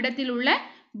புளோரிடா என்னும் இடத்தில் உள்ள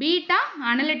பீட்டா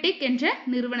அனாலிட்டிக் என்ற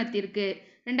நிறுவனத்திற்கு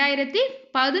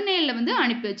 2017 வந்து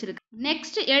அனுப்பி வச்சிருக்கு.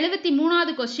 நெக்ஸ்ட்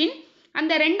 73வது கொஸ்டின்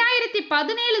அந்த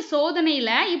 2017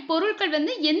 சோதனையில இப்பொருட்கள்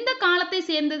வந்து எந்த காலத்தை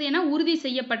சேர்ந்தது என உறுதி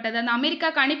செய்யப்பட்டது. அந்த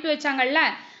அமெரிக்காவுக்கு அனுப்பி வச்சாங்கல்ல,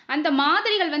 அந்த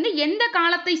மாதிரிகள் வந்து எந்த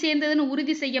காலத்தை சேர்ந்ததுன்னு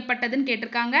உறுதி செய்யப்பட்டதுன்னு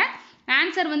கேட்டிருக்காங்க.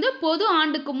 ஆன்சர் வந்து பொது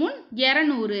ஆண்டுக்கு முன்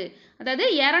 200, அதாவது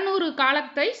 200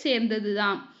 காலத்தை சேர்ந்தது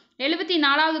தான்.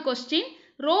 74வது கொஸ்டின்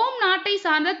ரோம் நாட்டை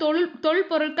சார்ந்த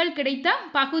தொல்பொருட்கள் கிடைத்த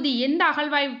பகுதி எந்த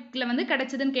அகழ்வாய்வுல வந்து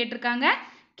கிடைச்சதுன்னு கேட்டிருக்காங்க.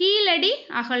 கீழடி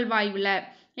அகழ்வாய்வுல.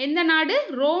 எந்த நாடு?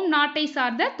 ரோம் நாட்டை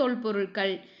சார்ந்த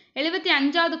தொல்பொருட்கள்.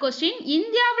 75வது கொஸ்டின்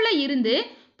இந்தியாவில் இருந்து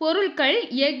பொருட்கள்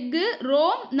எஃகு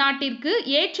ரோம் நாட்டிற்கு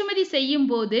ஏற்றுமதி செய்யும்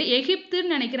போது,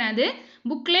 எகிப்துன்னு நினைக்கிறேன் அது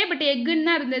புக்லே, பட் எஃகுன்னு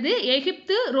தான் இருந்தது.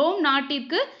 எகிப்து ரோம்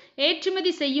நாட்டிற்கு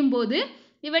ஏற்றுமதி செய்யும் போது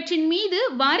இவற்றின் மீது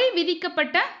வரி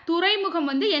விதிக்கப்பட்ட துறைமுகம்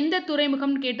வந்து எந்த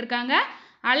துறைமுகம்னு கேட்டிருக்காங்க.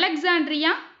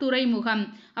 அலெக்சாண்ட்ரியா துறைமுகம்.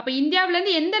 அப்போ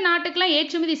இந்தியாவிலேருந்து எந்த நாட்டுக்கெல்லாம்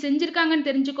ஏற்றுமதி செஞ்சுருக்காங்கன்னு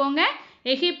தெரிஞ்சுக்கோங்க.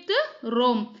 எகிப்து,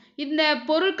 ரோம். இந்த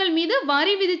பொருட்கள் மீது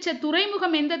வரி விதித்த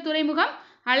துறைமுகம் எந்த துறைமுகம்?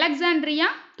 அலெக்சாண்ட்ரியா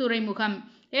துறைமுகம்.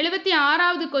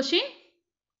 76வது கொஸ்டின்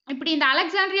இப்படி இந்த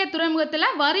அலெக்சாண்ட்ரியா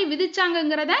துறைமுகத்தில் வரி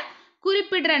விதிச்சாங்கங்கிறத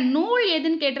குறிப்பிடுற நூல்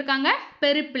எதுன்னு கேட்டிருக்காங்க.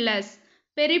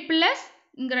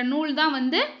 பெரிப்ளஸ்ங்கிற நூல் தான்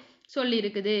வந்து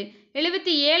சொல்லியிருக்குது.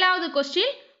 77வது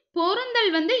கொஸ்டின்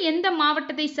பொருந்தல் வந்து எந்த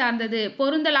மாவட்டத்தை சார்ந்தது?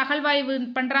 பொருந்தல் அகழ்வாய்வு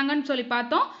பண்ணுறாங்கன்னு சொல்லி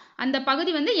பார்த்தோம். அந்த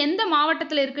பகுதி வந்து எந்த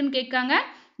மாவட்டத்தில் இருக்குன்னு கேட்காங்க.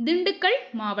 திண்டுக்கல்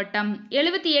மாவட்டம்.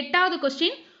 78வது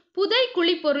கொஸ்டின் புதை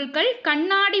குழி பொருட்கள்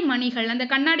கண்ணாடி மணிகள். அந்த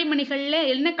கண்ணாடி மணிகள்ல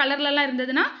என்ன கலர்லலாம்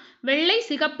இருந்ததுன்னா வெள்ளை,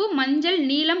 சிகப்பு, மஞ்சள்,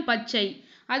 நீலம், பச்சை.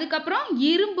 அதுக்கப்புறம்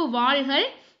இரும்பு வாள்கள்,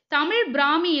 தமிழ்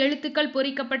பிராமி எழுத்துக்கள்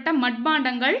பொறிக்கப்பட்ட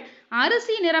மட்பாண்டங்கள்,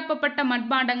 அரிசி நிரப்பப்பட்ட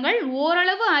மட்பாண்டங்கள்,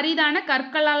 ஓரளவு அரிதான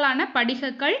கற்களாலான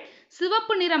படிகங்கள்,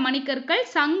 சிவப்பு நிற மணிக்கற்கள்,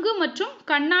 சங்கு மற்றும்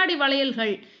கண்ணாடி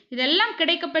வளையல்கள். இதெல்லாம்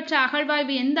கிடைக்கப்பெற்ற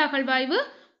அகழ்வாய்வு எந்த அகழ்வாய்வு?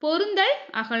 பொருந்தல்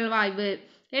அகழ்வாய்வு.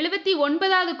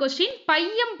 79வது கொஸ்டின்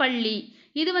பையம்பள்ளி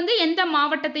இது வந்து எந்த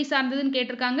மாவட்டத்தை சார்ந்ததுன்னு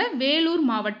கேட்டிருக்காங்க. வேலூர்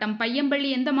மாவட்டம். பையம்பள்ளி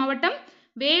எந்த மாவட்டம்?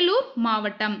 வேலூர்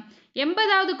மாவட்டம்.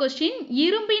 80வது கொஸ்டின்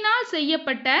இரும்பினால்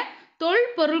செய்யப்பட்ட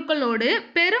தொல்பொருட்களோடு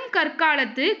பெரும்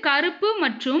கற்காலத்து கருப்பு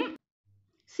மற்றும்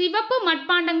சிவப்பு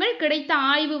மட்பாண்டங்கள் கிடைத்த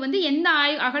ஆய்வு வந்து எந்த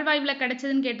அகழ்வாய்வுல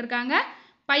கிடைச்சதுன்னு கேட்டிருக்காங்க.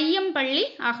 பையம்பள்ளி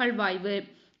அகழ்வாய்வு.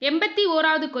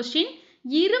 81வது கொஸ்டின்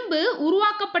இரும்பு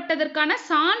உருவாக்கப்பட்டதற்கான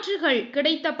சான்றுகள்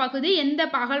கிடைத்த பகுதி எந்த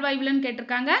அகழ்வாய்வுலன்னு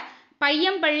கேட்டிருக்காங்க.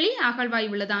 பையம்பள்ளி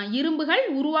அகழ்வாய்வுல தான் இரும்புகள்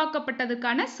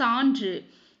உருவாக்கப்பட்டதற்கான சான்று.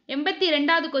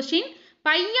 82வது கொஸ்டின்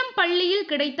பையம் பள்ளியில்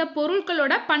கிடைத்த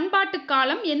பொருட்களோட பண்பாட்டு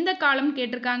காலம் எந்த காலம்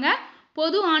கேட்டிருக்காங்க?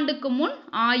 பொது ஆண்டுக்கு முன்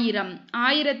 1000.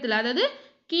 1000ல் அதாவது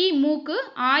கிமுக்கு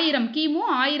 1000 கிமு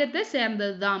 1000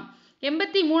 சேர்ந்தது தான்.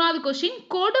 83வது கொஸ்டின்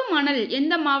கொடுமணல்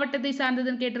எந்த மாவட்டத்தை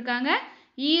சார்ந்ததுன்னு கேட்டிருக்காங்க?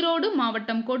 ஈரோடு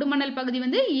மாவட்டம். கொடுமணல் பகுதி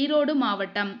வந்து ஈரோடு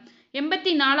மாவட்டம்.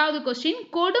 84வது கொஸ்டின்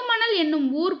கொடுமணல் என்னும்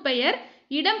ஊர் பெயர்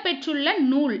இடம்பெற்றுள்ள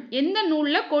நூல் எந்த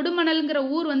நூல்ல கொடுமணல்ங்கிற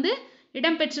ஊர் வந்து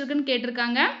இடம்பெற்றிருக்குன்னு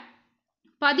கேட்டிருக்காங்க?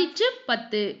 பதிற்று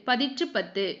 10. பதிற்று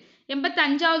 10.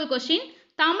 85வது கொஸ்டின்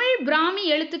தமிழ் பிராமி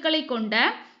எழுத்துக்களை கொண்ட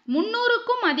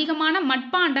 300க்கும் அதிகமான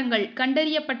மட்பாண்டங்கள்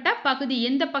கண்டறியப்பட்ட பகுதி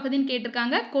எந்த பகுதின்னு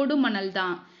கேட்டிருக்காங்க? கொடுமணல்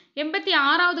தான்.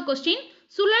 86வது கொஸ்டின்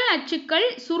சுழல் அச்சுக்கள்,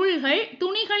 சுருள்கள்,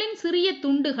 துணிகளின் சிறிய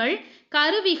துண்டுகள்,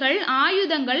 கருவிகள்,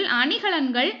 ஆயுதங்கள்,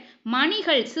 அணிகலன்கள்,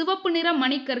 மணிகள், சிவப்பு நிற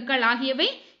மணிக்கற்கள் ஆகியவை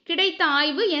கிடைத்த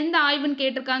ஆய்வு எந்த ஆய்வுன்னு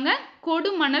கேட்டிருக்காங்க?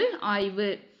 கொடுமணல் ஆய்வு.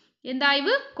 எந்த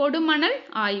ஆய்வு? கொடுமணல்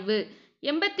ஆய்வு.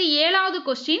 87வது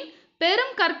கொஸ்டின்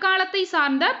பெரும் கற்காலத்தை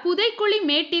சார்ந்த புதைக்குழி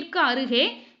மேட்டிற்கு அருகே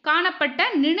காணப்பட்ட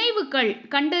நினைவுகள்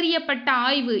கண்டறியப்பட்ட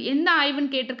ஆய்வு எந்த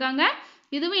ஆய்வுன்னு கேட்டிருக்காங்க?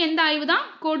 இதுவும் எந்த ஆய்வு தான்?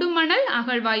 கொடுமணல்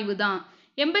அகழ்வாய்வு தான்.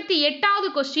 88வது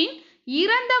கொஸ்டின்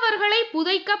இறந்தவர்களை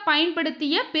புதைக்க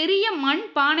பயன்படுத்திய பெரிய மண்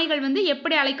பானைகள் வந்து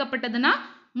எப்படி அழைக்கப்பட்டதுன்னா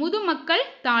முதுமக்கள்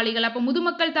தாளிகள். அப்போ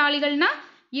முதுமக்கள் தாளிகள்னா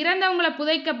இறந்தவங்களை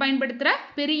புதைக்க பயன்படுத்துகிற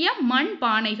பெரிய மண்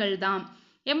பானைகள் தான்.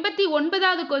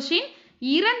 89வது கொஸ்டின்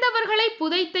இறந்தவர்களை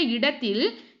புதைத்த இடத்தில்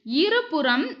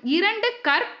இருபுறம் 2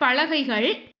 கற்பலகைகள்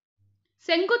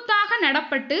செங்குத்தாக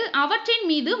நடப்பட்டு அவற்றின்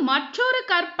மீது மற்றொரு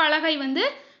கற்பலகை வந்து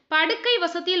படுக்கை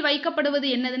வசதியில் வைக்கப்படுவது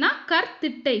என்னதுன்னா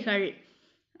கற்திட்டைகள்.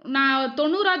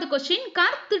 90வது கொஸ்டின்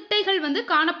கற்திட்டைகள் வந்து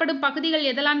காணப்படும் பகுதிகள்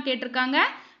எதெல்லாம் கேட்டிருக்காங்க?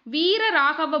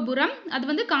 வீரராகவபுரம் அது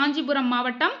வந்து காஞ்சிபுரம்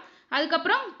மாவட்டம்.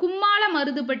 அதுக்கப்புறம் கும்மாள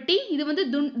மருதுப்பட்டி இது வந்து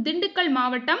திண்டுக்கல்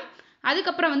மாவட்டம்.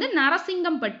 அதுக்கப்புறம் வந்து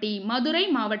நரசிங்கம்பட்டி மதுரை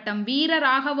மாவட்டம்.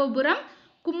 வீரராகவபுரம்,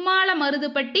 கும்மாள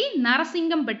மருதுப்பட்டி,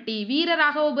 நரசிங்கம்பட்டி.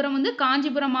 வீரராகவபுரம் வந்து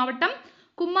காஞ்சிபுரம் மாவட்டம்,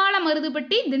 கும்மாள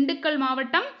மருதுப்பட்டி திண்டுக்கல்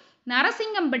மாவட்டம்,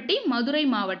 நரசிங்கம்பட்டி மதுரை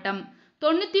மாவட்டம்.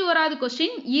 91வது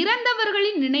கொஸ்டின்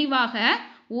இறந்தவர்களின் நினைவாக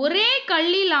ஒரே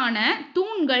கல்லிலான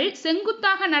தூண்கள்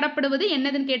செங்குத்தாக நடப்படுவது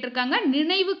என்னதுன்னு கேட்டிருக்காங்க?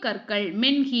 நினைவு கற்கள்,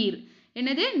 மென்ஹீர்.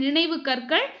 என்னது? நினைவு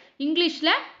கற்கள், இங்கிலீஷ்ல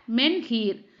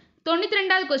மென்ஹீர்.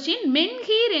 92வது கொஸ்டின்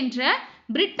மென்ஹீர் என்ற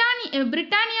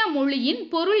பிரிட்டானியா மொழியின்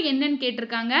பொருள் என்னன்னு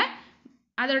கேட்டிருக்காங்க?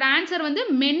 அதோட ஆன்சர் வந்து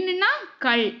மென்னுனா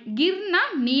கல், கிர்னா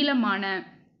நீளமான.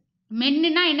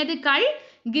 மென்னுனா என்னது? கல்,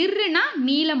 கிர்னா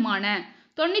நீளமான.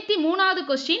 93வது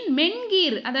கொஸ்டின்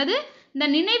மென்கீர் அதாவது இந்த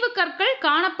நினைவு கற்கள்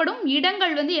காணப்படும்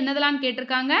இடங்கள் வந்து என்னதெல்லாம்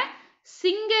கேட்டிருக்காங்க?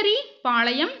 சிங்கரி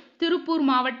பாளையம் திருப்பூர்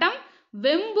மாவட்டம்,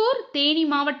 வெம்பூர் தேனி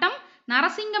மாவட்டம்,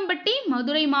 நரசிங்கம்பட்டி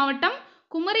மதுரை மாவட்டம்,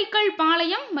 குமரிக்கல்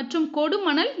பாளையம் மற்றும்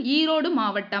கொடுமணல் ஈரோடு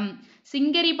மாவட்டம்.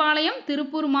 சிங்கரிபாளையம்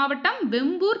திருப்பூர் மாவட்டம்,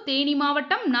 வெம்பூர் தேனி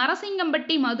மாவட்டம்,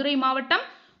 நரசிங்கம்பட்டி மதுரை மாவட்டம்,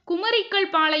 குமரிக்கல்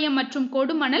பாளையம் மற்றும்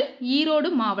கொடுமணல் ஈரோடு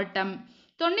மாவட்டம்.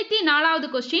 94வது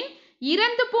கொஸ்டின்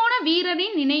இறந்து போன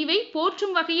வீரரின் நினைவை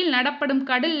போற்றும் வகையில் நடப்படும்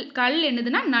கல்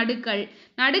என்னதுன்னா நடுக்கல்.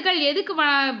 நடுக்கல் எதுக்கு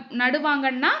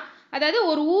நடுவாங்கன்னா அதாவது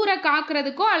ஒரு ஊரை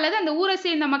காக்கிறதுக்கோ அல்லது அந்த ஊரை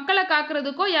சேர்ந்த மக்களை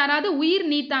காக்கிறதுக்கோ யாராவது உயிர்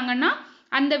நீத்தாங்கன்னா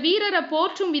அந்த வீரரை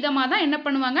போற்றும் விதமாக தான் என்ன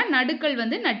பண்ணுவாங்க? நடுக்கல்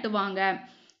வந்து நட்டுவாங்க.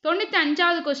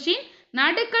 95வது கொஸ்டின்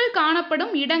நடுக்கல்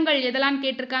காணப்படும் இடங்கள் எதெல்லாம்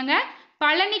கேட்டிருக்காங்க?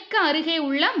 பழனிக்கு அருகே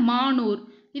உள்ள மானூர்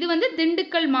இது வந்து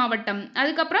திண்டுக்கல் மாவட்டம்.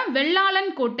 அதுக்கப்புறம்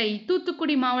வெள்ளாளன் கோட்டை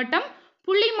தூத்துக்குடி மாவட்டம்,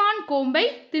 புள்ளிமான் கோம்பை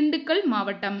திண்டுக்கல்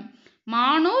மாவட்டம்.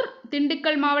 மானூர்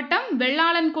திண்டுக்கல் மாவட்டம்,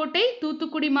 வெள்ளாளன் கோட்டை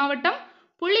தூத்துக்குடி மாவட்டம்,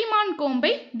 புள்ளிமான்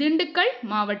கோம்பை திண்டுக்கல்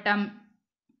மாவட்டம்.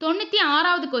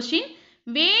 96வது கொஸ்டின்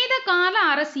வேத கால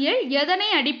அரசியல் எதனை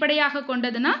அடிப்படையாக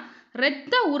கொண்டதுன்னா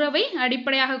இரத்த உறவை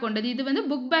அடிப்படையாக கொண்டது. இது வந்து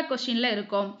புக் பேக் கொஸ்டின்ல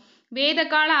இருக்கும். வேத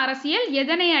கால அரசியல்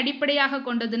எதனை அடிப்படையாக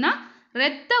கொண்டதுன்னா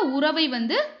இரத்த உறவை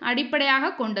வந்து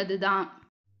அடிப்படையாக கொண்டதுதான்.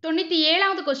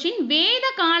 97வது கொஸ்டின் வேத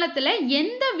காலத்துல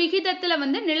எந்த விகிதத்துல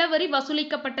வந்து நிலவரி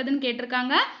வசூலிக்கப்பட்டதுன்னு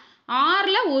கேட்டிருக்காங்க?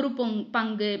 6ல் 1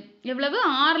 பங்கு. எவ்வளவு?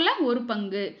 6ல் 1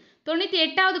 பங்கு.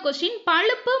 98வது கொஸ்டின்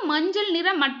பழுப்பு மஞ்சள் நிற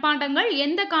மட்பாண்டங்கள்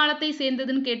எந்த காலத்தை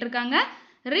சேர்ந்ததுன்னு கேட்டிருக்காங்க?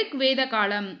 ரிக் வேத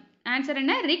காலம். ஆன்சர்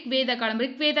என்ன? ரிக் வேத காலம்.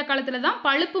 ரிக் வேத காலத்துல தான்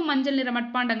பழுப்பு மஞ்சள் நிற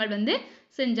மட்பாண்டங்கள் வந்து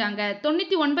செஞ்சாங்க.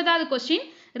 99வது கொஸ்டின்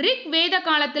ரிக் வேத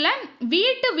காலத்துல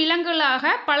வீட்டு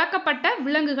விலங்குகளாக பழக்கப்பட்ட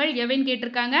விலங்குகள் எவைன்னு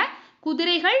கேட்டிருக்காங்க?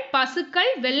 குதிரைகள்,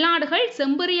 பசுக்கள், வெள்ளாடுகள்,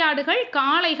 செம்பரியாடுகள்,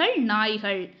 காளைகள்,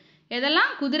 நாய்கள்.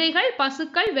 எதெல்லாம்? குதிரைகள்,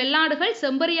 பசுக்கள், வெள்ளாடுகள்,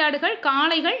 செம்பரியாடுகள்,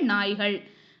 காளைகள், நாய்கள்.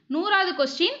 100வது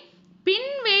கொஸ்டின்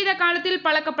பின் வேத காலத்தில்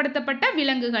பழக்கப்படுத்தப்பட்ட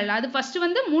விலங்குகள். அது ஃபர்ஸ்ட்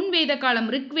வந்து முன் வேத காலம்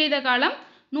ரிக் வேத காலம்.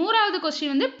 100வது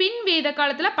கொஸ்டின் வந்து பின் வேத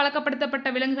காலத்துல பழக்கப்படுத்தப்பட்ட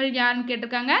விலங்குகள் யாருன்னு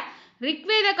கேட்டிருக்காங்க?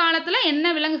 ரிக்வேத காலத்துல என்ன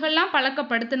விலங்குகள்லாம்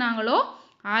பழக்கப்படுத்தினாங்களோ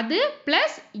அது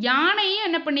பிளஸ் யானையும்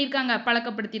என்ன பண்ணியிருக்காங்க?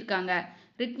 பழக்கப்படுத்தியிருக்காங்க.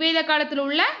 ரிக்வேத காலத்தில்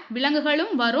உள்ள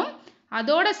விலங்குகளும் வரும்.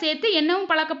 அதோட சேர்த்து என்னவும்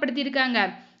பழக்கப்படுத்தியிருக்காங்க,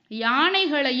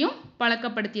 யானைகளையும்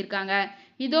பழக்கப்படுத்தியிருக்காங்க.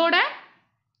 இதோட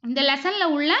இந்த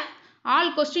லெசனில் உள்ள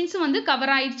ஆல் கொஸ்டின்ஸும் வந்து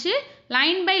கவர் ஆயிடுச்சு.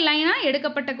 லைன் பை லைனாக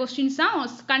எடுக்கப்பட்ட கொஸ்டின்ஸ் தான்.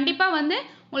 கண்டிப்பாக வந்து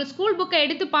உங்களுக்கு ஸ்கூல் புக்கை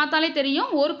எடுத்து பார்த்தாலே தெரியும்,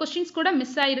 ஒரு கொஸ்டின்ஸ் கூட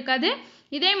மிஸ் ஆகிருக்காது.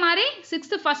 இதே மாதிரி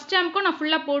 6th ஃபஸ்ட் டேர்முக்கும் நான்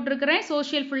ஃபுல்லாக போட்டிருக்கிறேன்,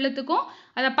 சோஷியல் ஃபுல்லுத்துக்கும்.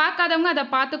 அதை பார்க்காதவங்க அதை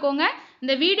பார்த்துக்கோங்க.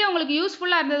 இந்த வீடியோ உங்களுக்கு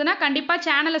யூஸ்ஃபுல்லாக இருந்ததுன்னா கண்டிப்பாக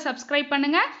சேனலை சப்ஸ்கிரைப்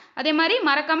பண்ணுங்கள். அதே மாதிரி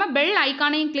மறக்காமல் பெல்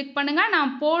ஐக்கானையும் கிளிக் பண்ணுங்கள்.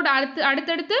 நான்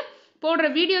அடுத்தடுத்து போடுற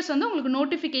வீடியோஸ் வந்து உங்களுக்கு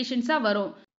நோட்டிஃபிகேஷன்ஸாக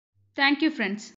வரும். Thank you friends.